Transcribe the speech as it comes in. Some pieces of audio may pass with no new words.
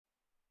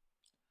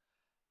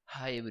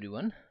Hi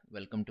everyone,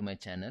 welcome to my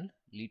channel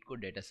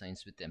LeetCode Data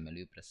Science with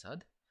MLV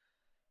Prasad.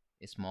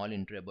 A small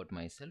intro about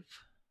myself.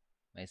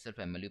 Myself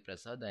MLV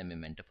Prasad. I am a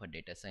mentor for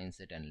data science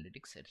and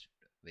analytics at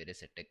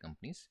various tech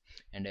companies,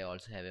 and I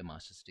also have a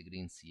master's degree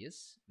in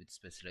CS with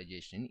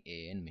specialization in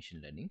AI and machine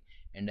learning,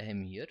 and I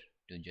am here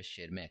to just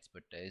share my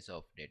expertise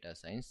of data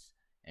science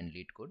and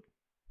LeetCode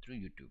through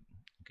YouTube.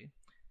 Okay,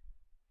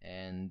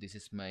 and this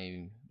is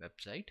my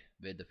website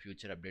where the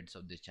future updates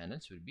of these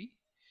channels will be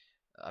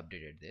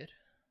updated there.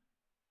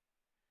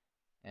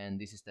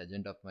 And this is the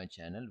agenda of my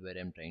channel where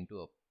I'm trying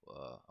to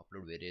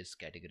upload various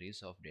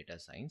categories of data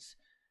science.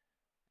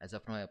 As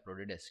of now, I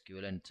uploaded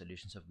SQL and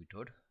solutions of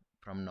method.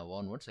 From now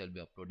onwards, I will be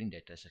uploading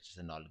data structures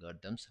and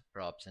algorithms,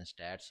 props and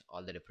stats,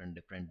 all the different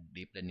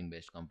deep learning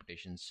based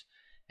computations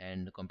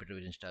and computer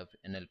vision stuff,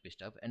 NLP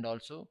stuff, and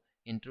also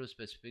intro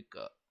specific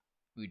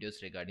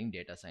videos regarding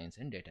data science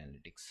and data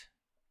analytics.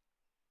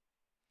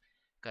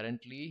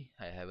 Currently,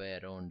 I have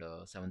around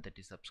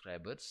 730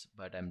 subscribers,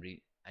 but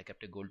I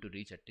kept a goal to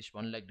reach at least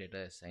 1 lakh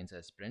data science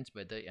aspirants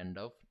by the end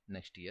of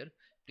next year.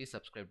 Please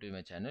subscribe to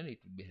my channel. It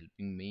will be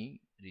helping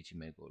me reaching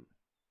my goal.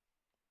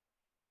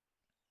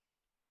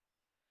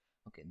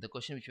 Okay, the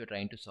question which we are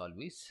trying to solve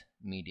is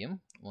medium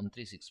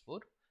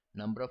 1364,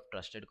 number of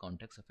trusted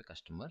contacts of a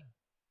customer.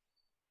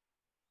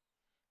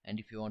 And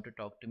if you want to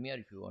talk to me or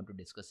if you want to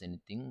discuss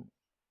anything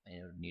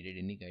or needed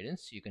any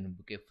guidance, you can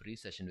book a free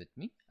session with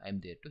me. I am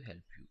there to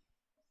help you.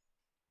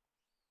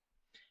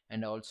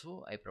 And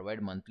also I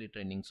provide monthly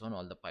trainings on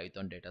all the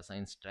Python data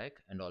science track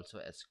and also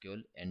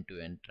SQL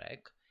end-to-end track.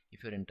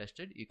 If you're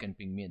interested, you can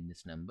ping me in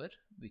this number.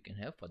 We can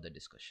have further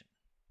discussion.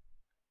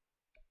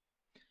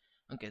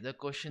 Okay, the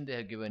question they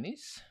have given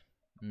is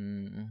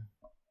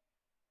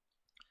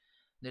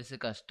there's a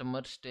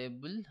customers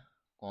table,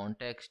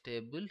 contacts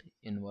table,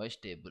 invoice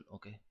table.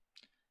 Okay,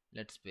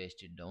 let's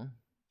paste it down.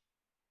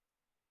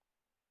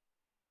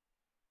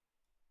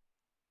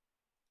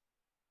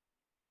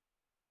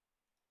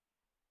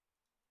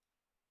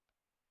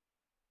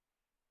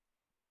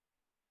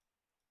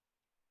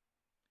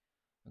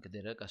 Okay,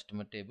 there are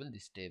customer table,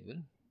 this table.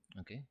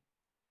 Okay,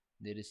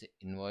 there is a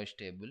invoice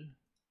table,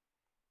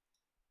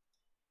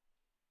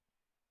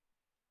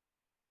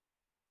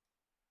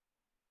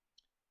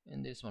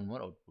 and there's one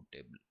more output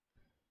table.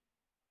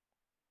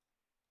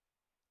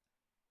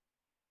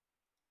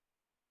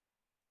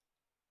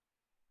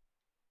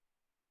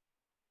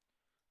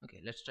 Okay,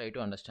 let's try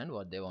to understand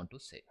what they want to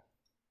say.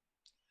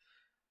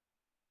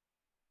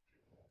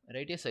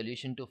 Write a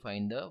solution to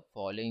find the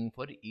following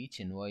for each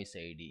invoice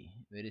ID.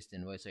 Where is the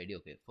invoice ID?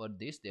 Okay, for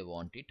this they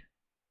want it.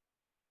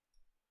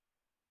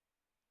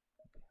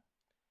 Okay.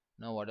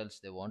 Now what else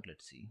they want?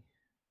 Let's see.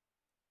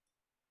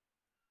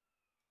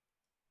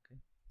 Okay.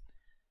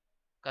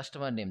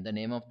 Customer name, the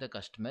name of the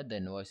customer the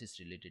invoice is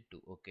related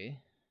to. Okay.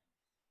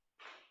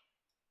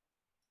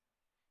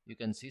 You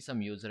can see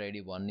some user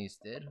ID 1 is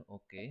there.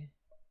 Okay.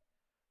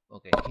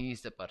 Okay, he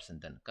is the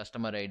person then.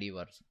 Customer ID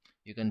was,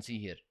 you can see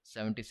here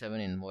 77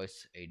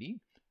 invoice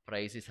ID,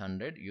 price is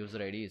 100, user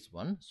ID is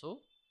 1, so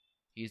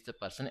he is the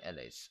person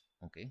LIS.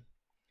 Okay.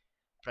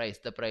 Price,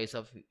 the price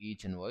of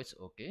each invoice.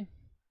 Okay.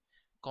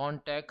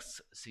 Contacts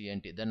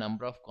CNT, the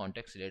number of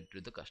contacts related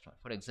to the customer.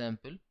 For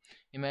example,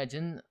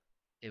 imagine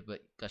if a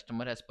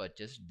customer has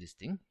purchased this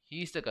thing,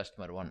 he is the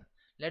customer 1.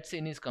 Let's say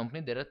in his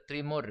company there are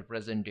 3 more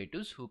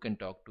representatives who can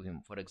talk to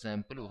him. For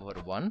example, for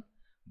 1,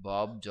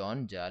 Bob,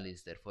 John, Jal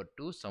is there. For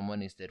 2,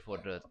 someone is there. For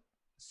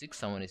 6,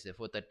 someone is there.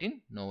 For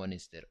 13, no one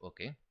is there.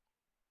 Okay.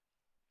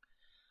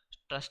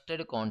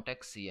 Trusted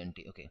contacts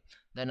CNT. Okay,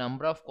 the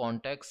number of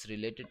contacts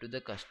related to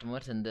the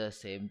customers and the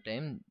same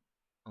time.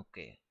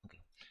 Okay.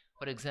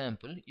 For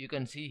example, you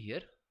can see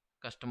here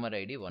customer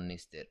ID 1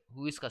 is there.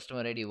 Who is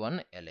customer ID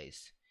 1?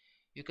 LIs.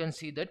 You can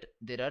see that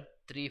there are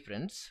 3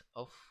 friends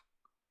of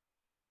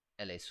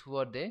LIs. Who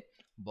are they?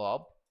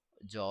 Bob,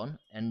 John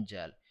and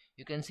Jal.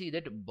 You can see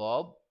that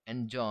Bob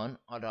and John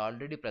are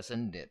already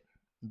present there.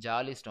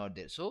 Jal is not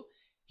there. So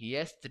he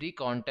has 3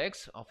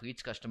 contacts of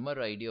each customer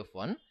ID of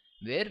 1,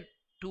 where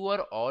 2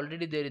 are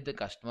already there in the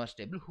customers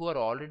table. Who are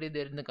already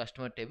there in the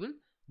customer table,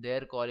 they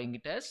are calling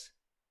it as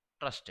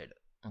trusted.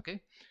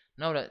 Okay.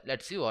 Now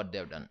let's see what they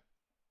have done.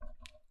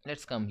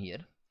 Let's come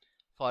here.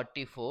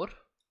 44,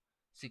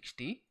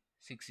 60,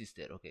 6 is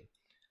there. Okay.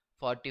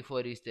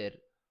 44 is there.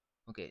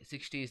 Okay.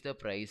 60 is the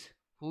price.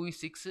 Who is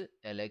 6?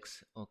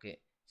 LX. Okay.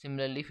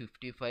 Similarly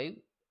 55,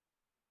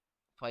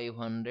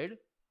 500,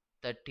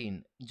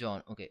 13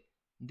 John. Okay.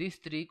 These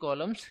 3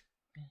 columns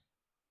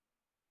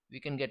we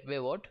can get by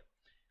what?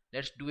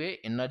 Let's do a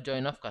inner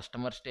join of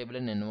customers table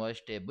and invoice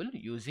table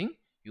using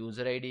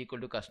user ID equal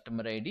to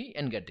customer ID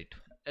and get it.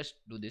 Let's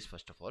do this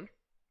first of all.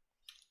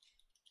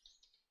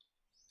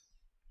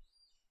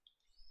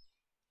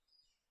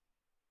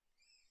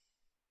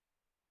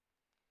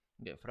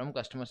 Okay, from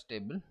customers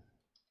table,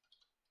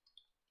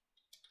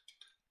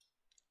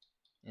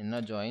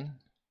 inner join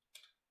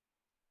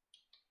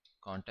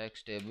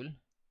contacts table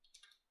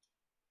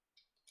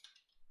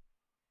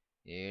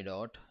a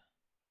dot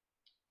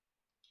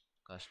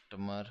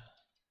customer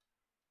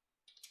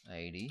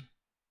ID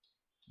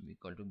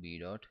equal to b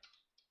dot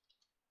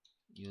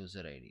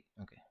user id.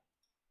 Okay,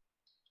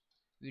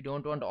 we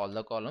don't want all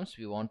the columns,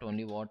 we want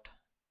only what?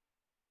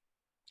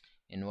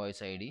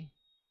 Invoice id.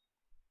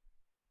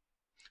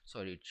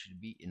 Sorry, it should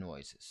be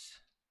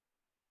invoices.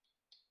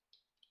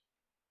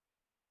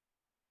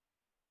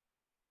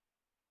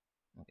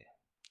 Okay,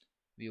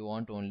 we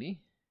want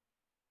only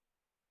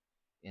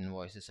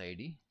invoices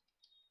id.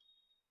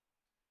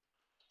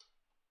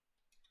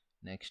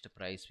 Next,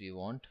 price we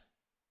want.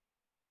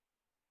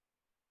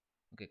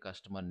 Okay,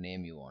 customer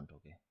name you want.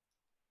 Okay,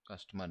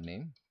 customer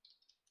name.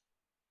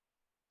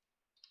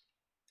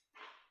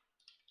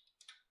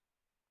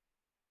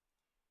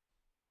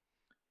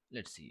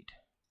 Let's see it.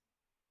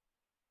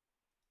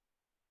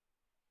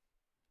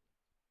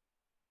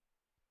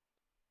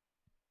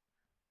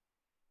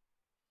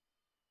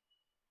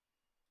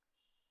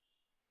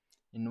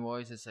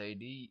 Invoices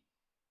id,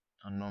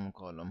 unknown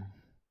column.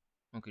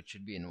 Okay, it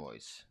should be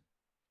invoice.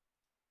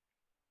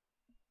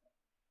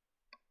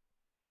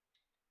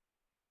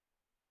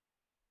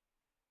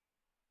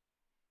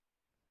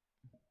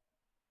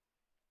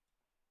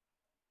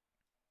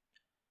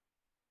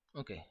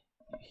 Okay,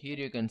 here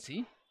you can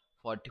see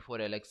 44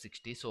 lx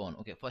 60 so on.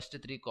 Okay, first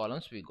three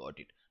columns we got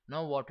it.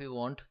 Now what we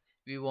want?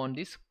 We want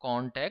this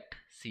contact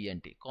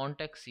cnt.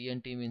 Contact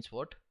cnt means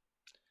what?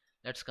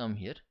 Let's come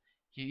here.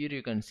 Here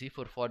you can see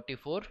for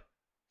 44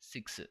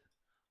 6.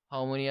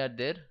 How many are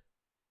there?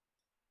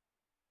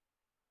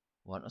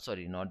 One.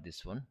 Sorry, not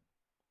this one.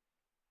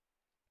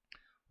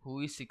 Who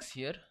is 6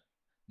 here?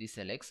 This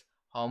lx.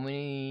 How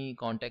many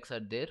contacts are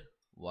there?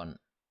 1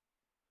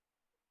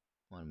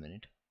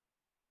 minute.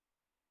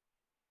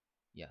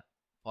 Yeah,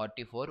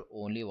 44,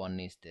 only 1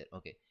 is there.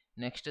 Okay,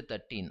 next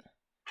 13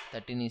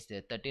 is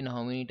there. 13,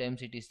 how many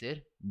times it is there?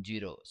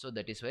 0, so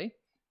that is why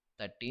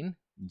 13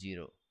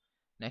 0.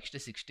 Next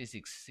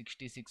 66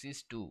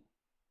 is 2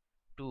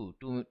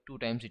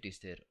 times it is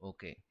there.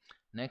 Okay,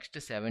 next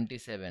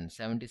 77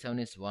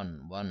 is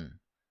 1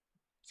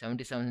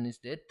 77 is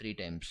there 3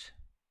 times.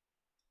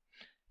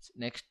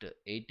 Next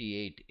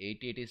 88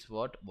 is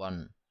what?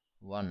 1.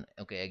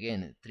 Okay,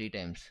 again 3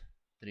 times.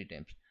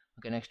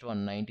 Okay, next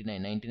one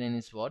 99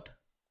 is what?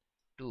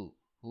 2.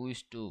 Who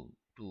is 2?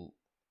 2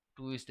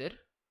 is there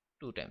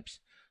 2 times.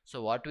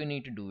 So what we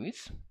need to do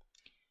is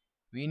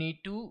we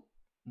need to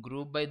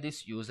group by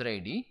this user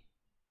id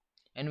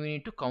and we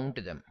need to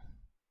count them.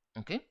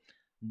 Okay,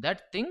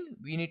 that thing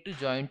we need to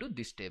join to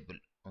this table.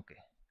 Okay,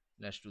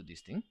 let's do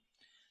this thing.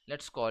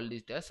 Let's call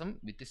this as some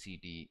with the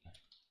cte.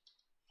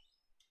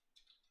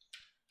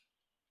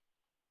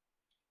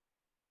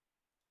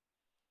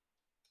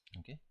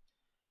 Okay,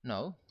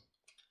 now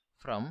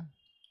from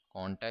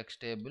contacts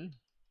table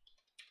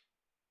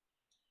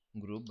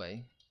group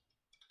by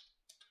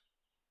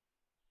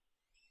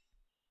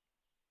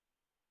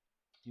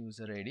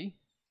user id,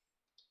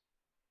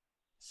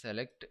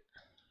 select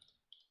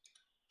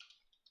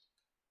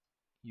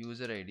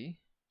user id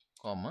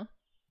comma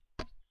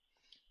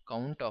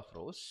count of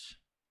rows,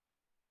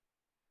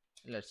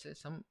 let's say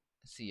some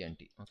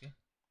cnt. Okay,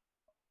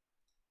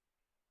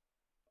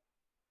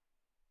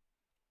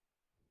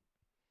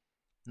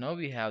 now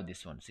we have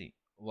this one. See,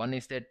 1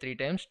 is there 3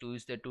 times, 2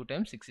 is there 2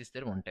 times, 6 is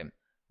there 1 time.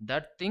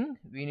 That thing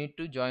we need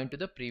to join to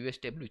the previous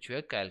table which we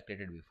have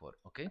calculated before.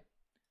 Okay,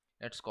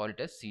 let's call it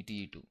as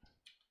cte2.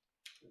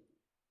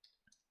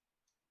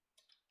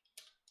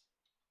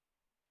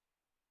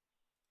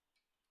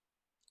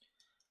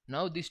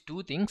 Now these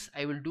two things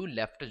I will do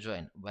left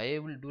join. Why I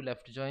will do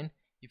left join?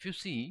 If you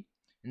see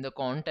in the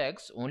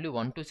contacts only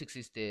 1 to 6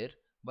 is there,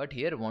 but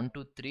here 1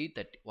 to 3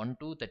 1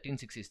 to 13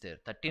 6 is there.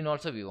 13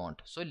 also we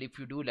want. So if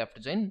you do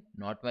left join,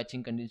 not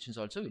matching conditions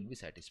also will be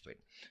satisfied.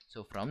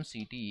 So from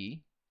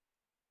cte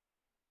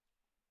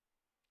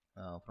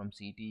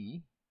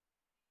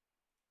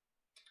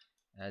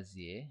as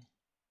a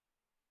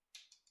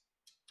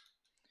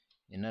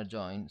inner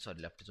join,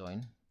 sorry, left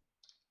join,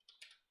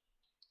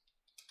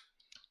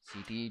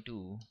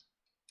 cte2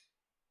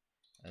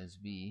 as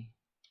b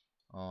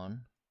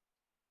on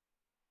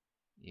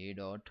a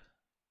dot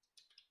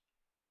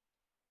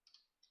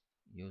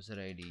user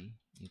id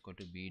equal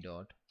to b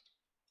dot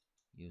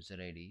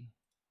user id.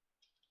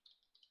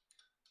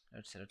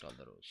 Let's select all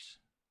the rows.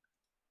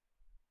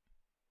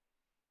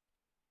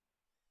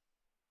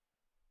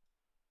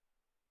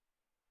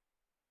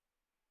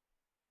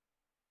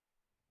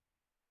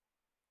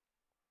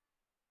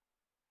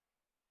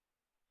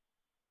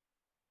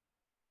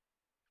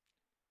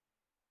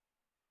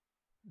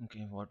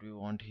 Okay, what we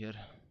want here?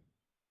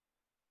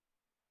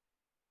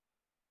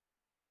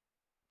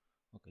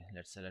 Okay,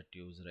 let's select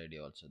user id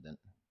also then.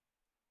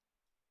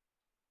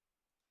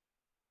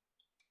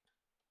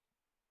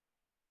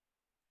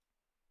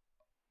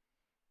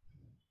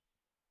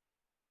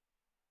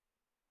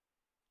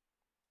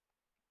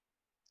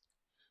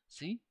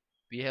 See,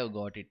 we have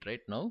got it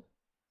right now.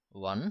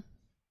 1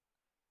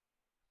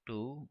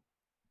 2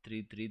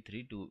 3 3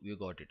 3 2, we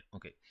got it.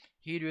 Okay,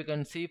 here you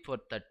can see for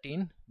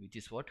 13, which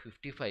is what?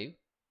 55,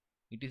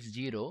 it is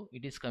 0,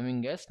 it is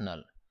coming as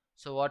null.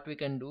 So what we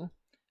can do,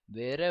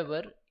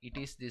 wherever it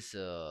is this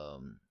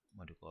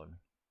what you call,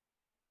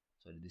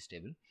 sorry, this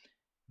table,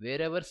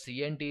 wherever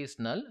CNT is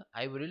null,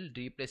 I will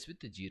replace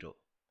with 0.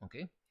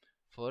 Okay,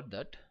 for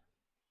that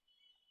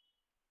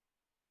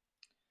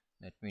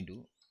let me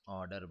do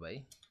order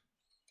by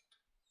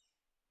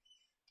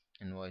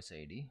invoice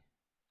ID,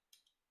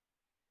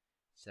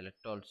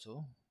 select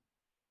also,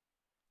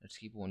 let's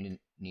keep only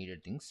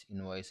needed things,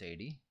 invoice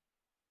ID,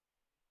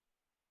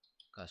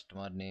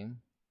 customer name,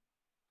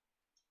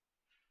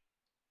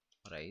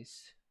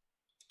 price,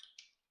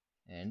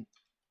 and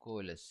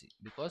coalesce,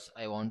 because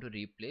I want to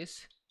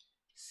replace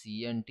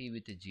CNT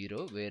with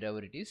 0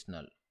 wherever it is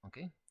null.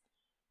 Okay,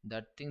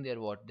 that thing they're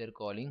what they're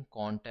calling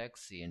contact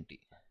CNT.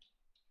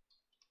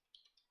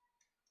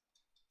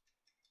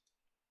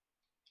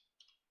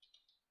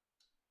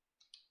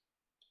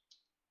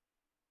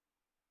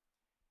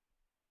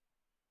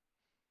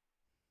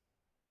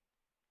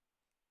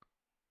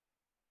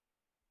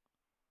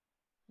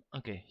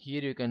 Okay,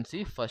 here you can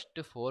see first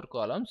 4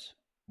 columns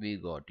we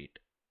got it,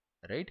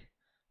 right?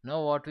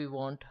 Now what we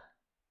want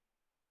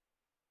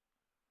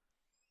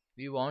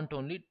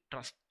only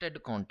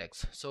trusted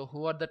contacts. So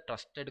who are the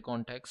trusted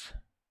contacts?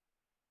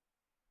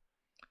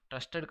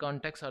 Trusted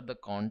contacts are the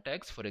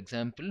contacts, for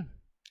example,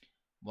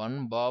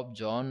 one Bob,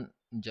 John,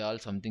 Jal,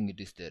 something it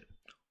is there.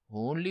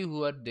 Only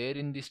who are there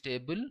in this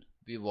table,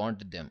 we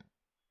want them.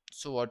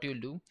 So what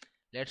you'll do,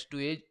 let's do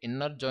a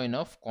inner join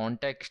of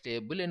contacts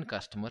table and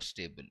customers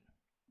table.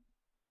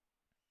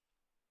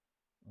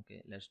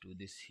 Okay, let's do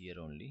this here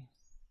only.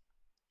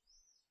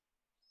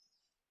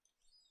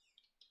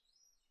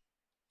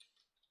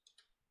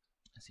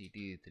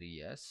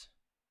 CT3S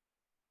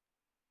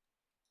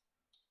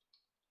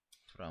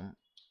from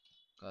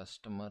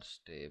customers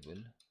table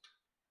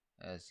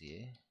as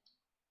a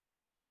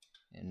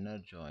inner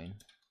join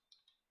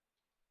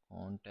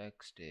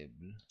contacts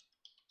table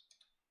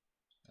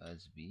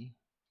as B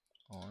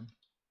on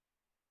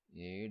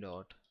A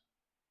dot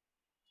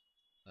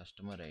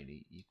customer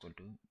ID equal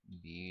to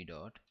B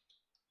dot,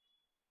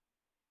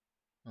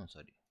 no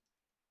sorry,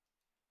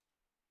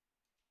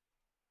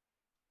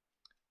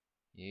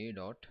 A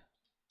dot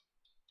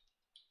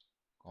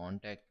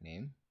contact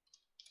name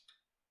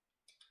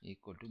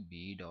equal to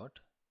B dot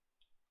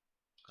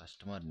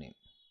customer name.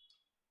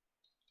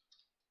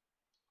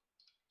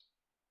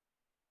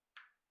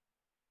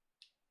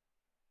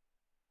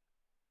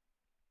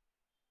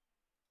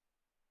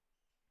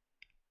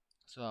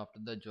 So after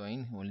the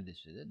join only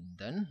this is it.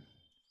 Then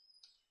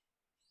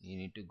you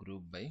need to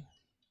group by,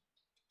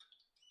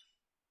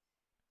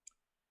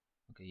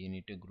 okay, you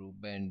need to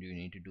group by, and you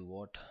need to do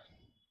what,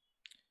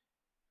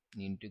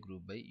 you need to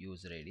group by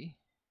user ID.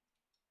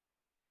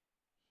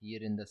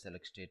 Here in the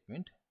select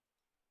statement,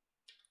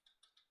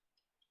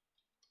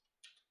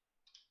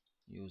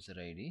 user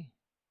ID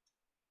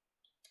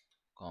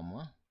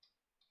comma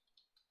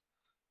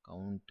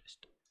count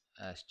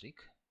asterisk,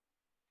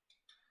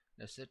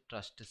 let's say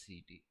trust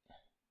CT.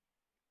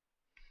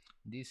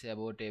 This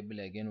above table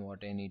again,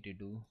 what I need to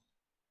do,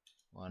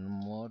 one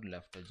more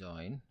left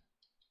join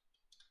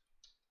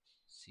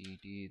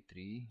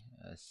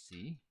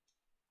CT3SC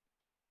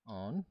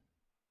on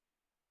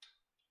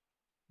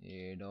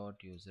A dot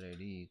user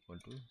ID equal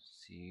to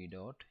C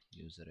dot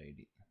user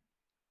ID.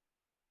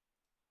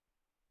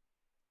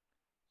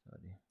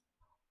 Sorry.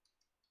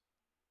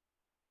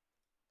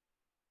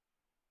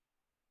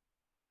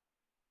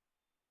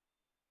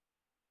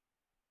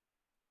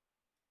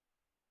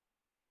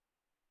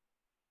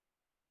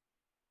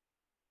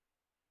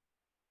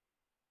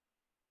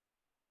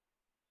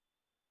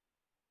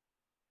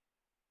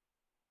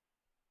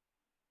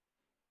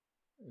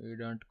 A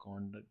dot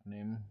contact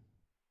name.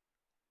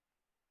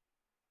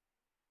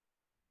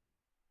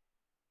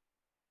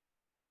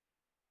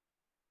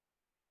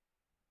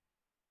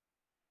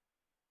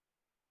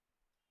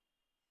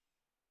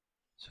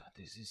 So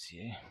this is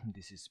A,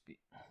 this is B.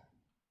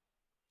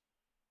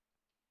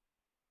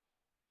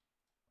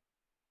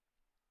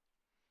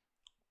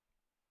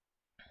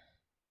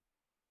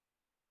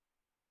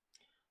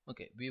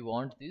 Okay, we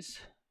want this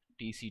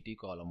TCT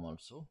column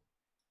also.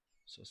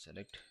 So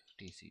select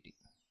TCT.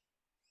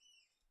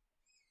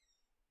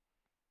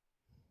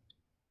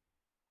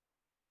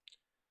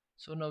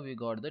 So now we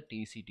got the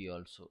TCT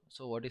also.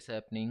 So what is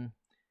happening?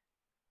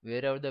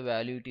 Wherever the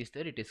value it is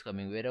there, it is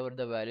coming. Wherever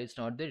the value is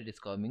not there, it is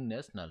coming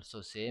as null.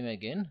 So same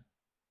again,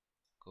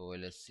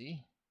 coalesce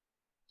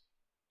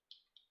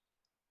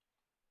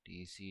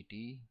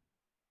TCT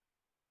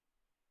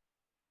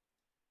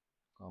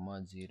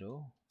comma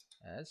 0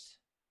 as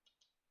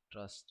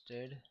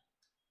trusted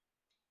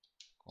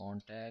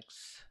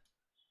contacts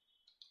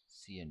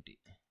CNT.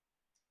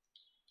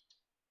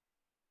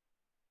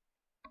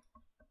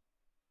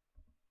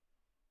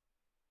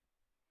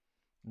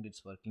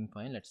 It's working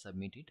fine. Let's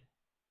submit it.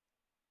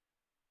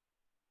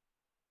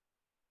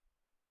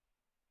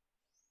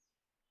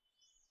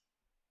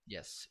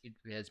 Yes, it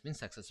has been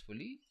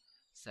successfully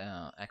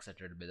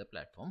accepted by the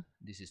platform.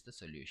 This is the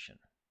solution.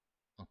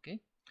 Okay,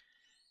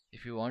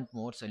 If you want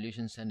more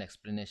solutions and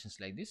explanations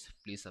like this,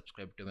 please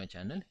subscribe to my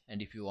channel.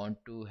 And if you want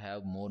to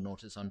have more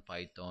notes on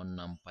Python,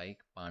 NumPy,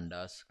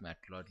 Pandas,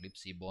 Matplotlib,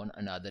 Seaborn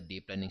and other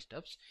deep learning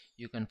stuffs,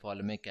 you can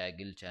follow my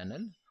Kaggle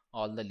channel.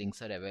 All the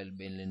links are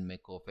available in my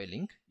Ko-fi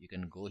link. You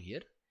can go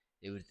here.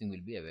 Everything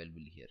will be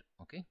available here.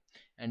 Okay.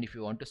 And if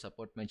you want to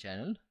support my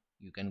channel,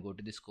 you can go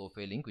to this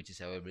Ko-fi link, which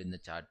is available in the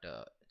chart,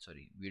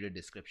 video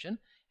description,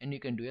 and you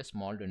can do a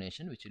small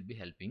donation which will be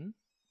helping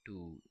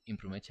to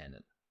improve my channel.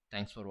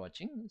 Thanks for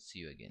watching. See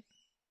you again.